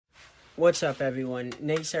What's up, everyone?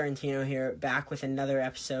 Nate Sarantino here, back with another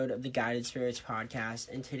episode of the Guided Spirits podcast.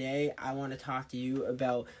 And today I want to talk to you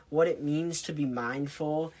about what it means to be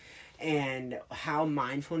mindful and how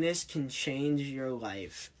mindfulness can change your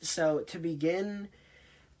life. So, to begin,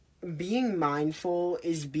 being mindful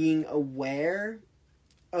is being aware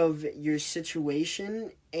of your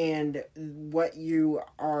situation and what you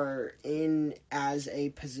are in as a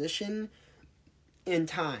position in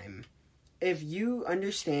time. If you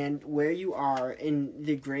understand where you are in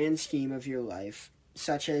the grand scheme of your life,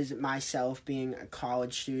 such as myself being a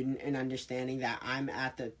college student and understanding that I'm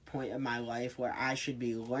at the point of my life where I should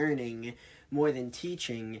be learning more than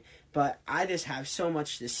teaching, but I just have so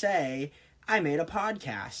much to say, I made a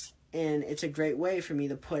podcast. And it's a great way for me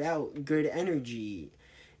to put out good energy.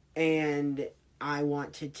 And I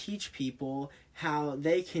want to teach people how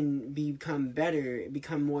they can become better,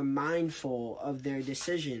 become more mindful of their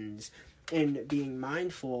decisions. And being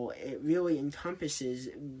mindful, it really encompasses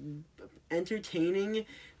entertaining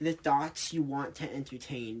the thoughts you want to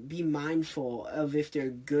entertain. Be mindful of if they're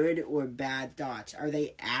good or bad thoughts. Are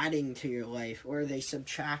they adding to your life or are they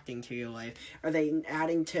subtracting to your life? Are they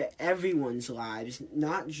adding to everyone's lives,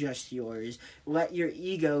 not just yours? Let your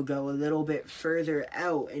ego go a little bit further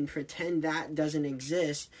out and pretend that doesn't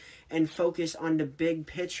exist and focus on the big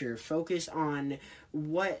picture. Focus on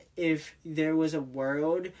what if there was a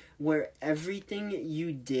world where everything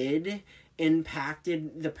you did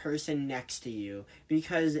impacted the person next to you.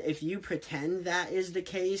 Because if you pretend that is the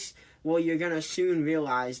case, well, you're going to soon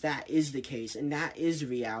realize that is the case and that is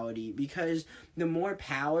reality. Because the more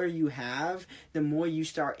power you have, the more you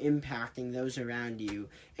start impacting those around you.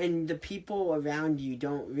 And the people around you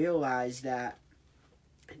don't realize that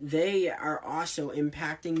they are also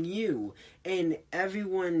impacting you, and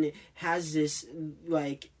everyone has this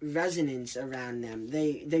resonance around them.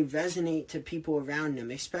 They resonate to people around them,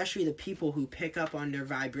 especially the people who pick up on their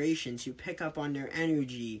vibrations, who pick up on their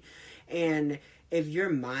energy. And if you're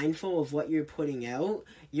mindful of what you're putting out,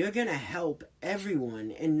 you're gonna help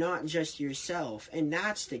everyone and not just yourself. And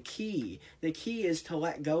that's the key. The key is to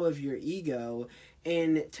let go of your ego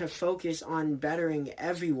and to focus on bettering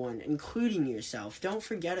everyone, including yourself. Don't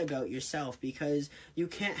forget about yourself, because you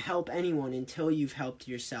can't help anyone until you've helped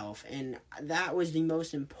yourself. And that was the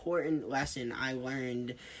most important lesson I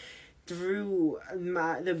learned through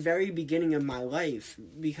the very beginning of my life,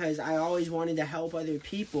 because I always wanted to help other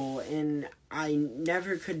people and I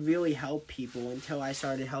never could really help people until I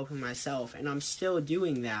started helping myself. And I'm still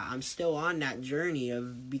doing that. I'm still on that journey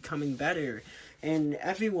of becoming better, and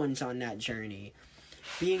everyone's on that journey.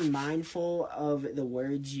 Being mindful of the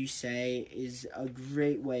words you say is a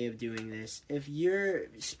great way of doing this. If you're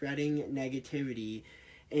spreading negativity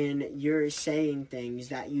and you're saying things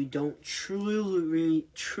that you don't truly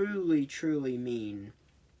mean,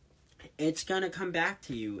 it's gonna come back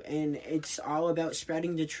to you. And it's all about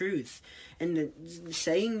spreading the truth and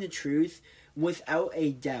saying the truth without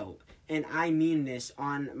a doubt. And I mean this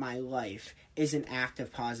on my life, is an act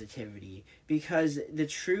of positivity, because the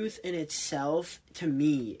truth in itself, to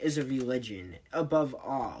me, is a religion above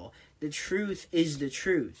all. The truth is the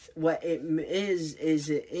truth. What it is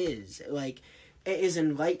it is. Like, it is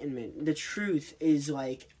enlightenment. The truth is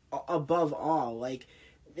above all. Like,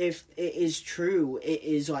 if it is true, it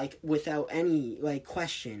is without any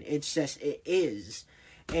question. It's just, it is.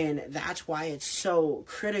 And that's why it's so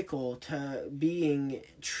critical to being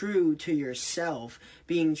true to yourself,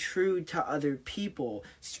 being true to other people,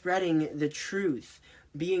 spreading the truth,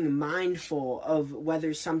 being mindful of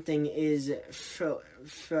whether something is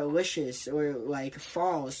fallacious or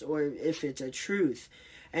false, or if it's a truth.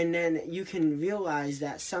 And then you can realize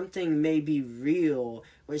that something may be real,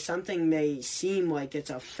 or something may seem like it's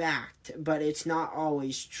a fact, but it's not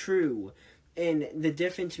always true. And the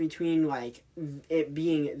difference between it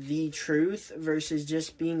being the truth versus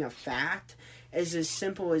just being a fact is as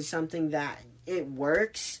simple as something that it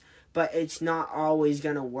works, but it's not always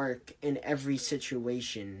gonna work in every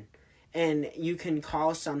situation. And you can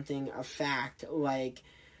call something a fact, like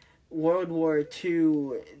World War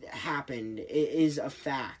II happened. It is a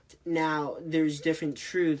fact. Now, there's different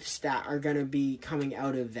truths that are going to be coming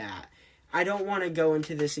out of that. I don't want to go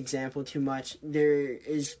into this example too much. There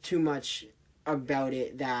is too much about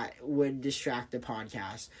it that would distract the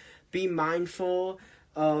podcast. Be mindful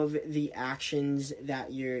of the actions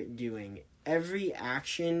that you're doing. Every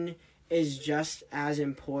action is just as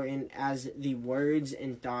important as the words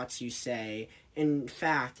and thoughts you say. In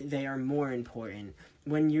fact, they are more important.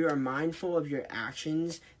 When you are mindful of your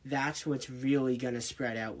actions, that's what's really going to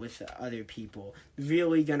spread out with other people,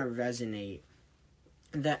 really going to resonate.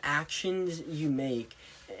 the actions you make,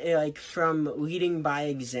 like from leading by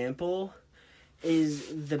example,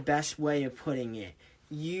 is the best way of putting it.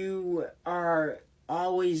 You are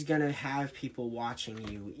always going to have people watching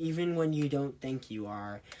you, even when you don't think you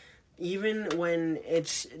are. Even when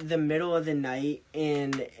it's the middle of the night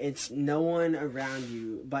and it's no one around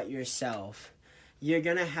you but yourself, you're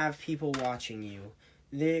going to have people watching you.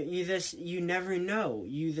 You never know.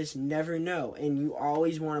 You just never know. And you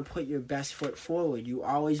always want to put your best foot forward. You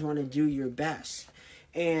always want to do your best.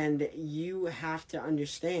 And you have to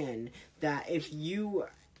understand that if you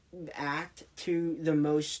act to the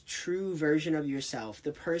most true version of yourself,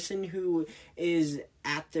 the person who is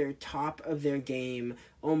at their top of their game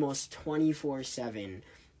almost 24/7,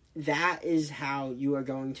 that is how you are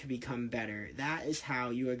going to become better. That is how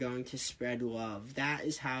you are going to spread love. That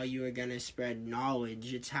is how you are going to spread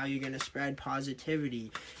knowledge. It's how you're going to spread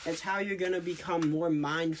positivity. It's how you're going to become more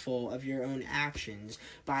mindful of your own actions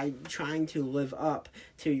by trying to live up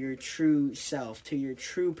to your true self, to your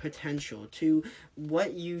true potential, to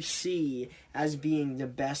what you see as being the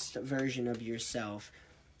best version of yourself.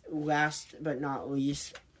 Last but not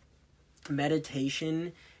least,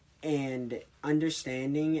 meditation and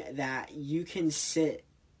understanding that you can sit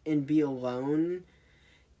and be alone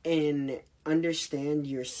and understand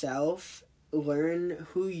yourself, learn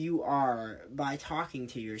who you are by talking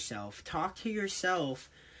to yourself. Talk to yourself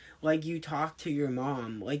like you talk to your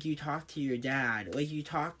mom, like you talk to your dad, like you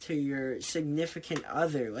talk to your significant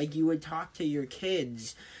other, like you would talk to your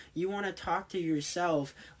kids. You want to talk to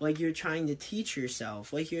yourself like you're trying to teach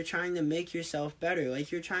yourself, like you're trying to make yourself better,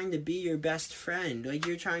 like you're trying to be your best friend, like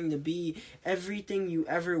you're trying to be everything you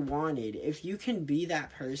ever wanted. If you can be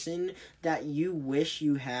that person that you wish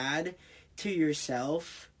you had to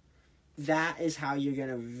yourself, that is how you're going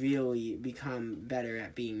to really become better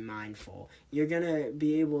at being mindful. You're going to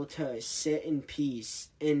be able to sit in peace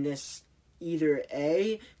in this, either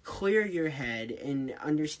A, clear your head and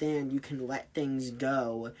understand you can let things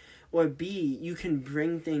go, or B, you can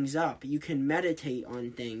bring things up. You can meditate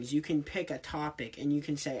on things. You can pick a topic and you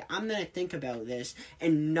can say, I'm going to think about this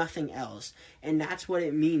and nothing else. And that's what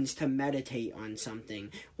it means to meditate on something.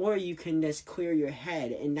 Or you can just clear your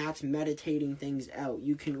head, and that's meditating things out.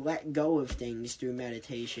 You can let go of things through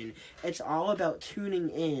meditation. It's all about tuning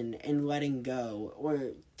in and letting go,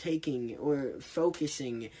 or taking, or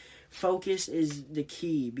focusing. Focus is the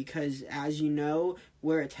key, because as you know,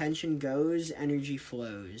 where attention goes, energy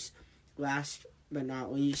flows. Last but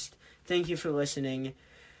not least, thank you for listening.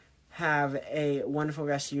 Have a wonderful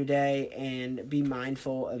rest of your day and be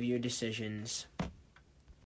mindful of your decisions.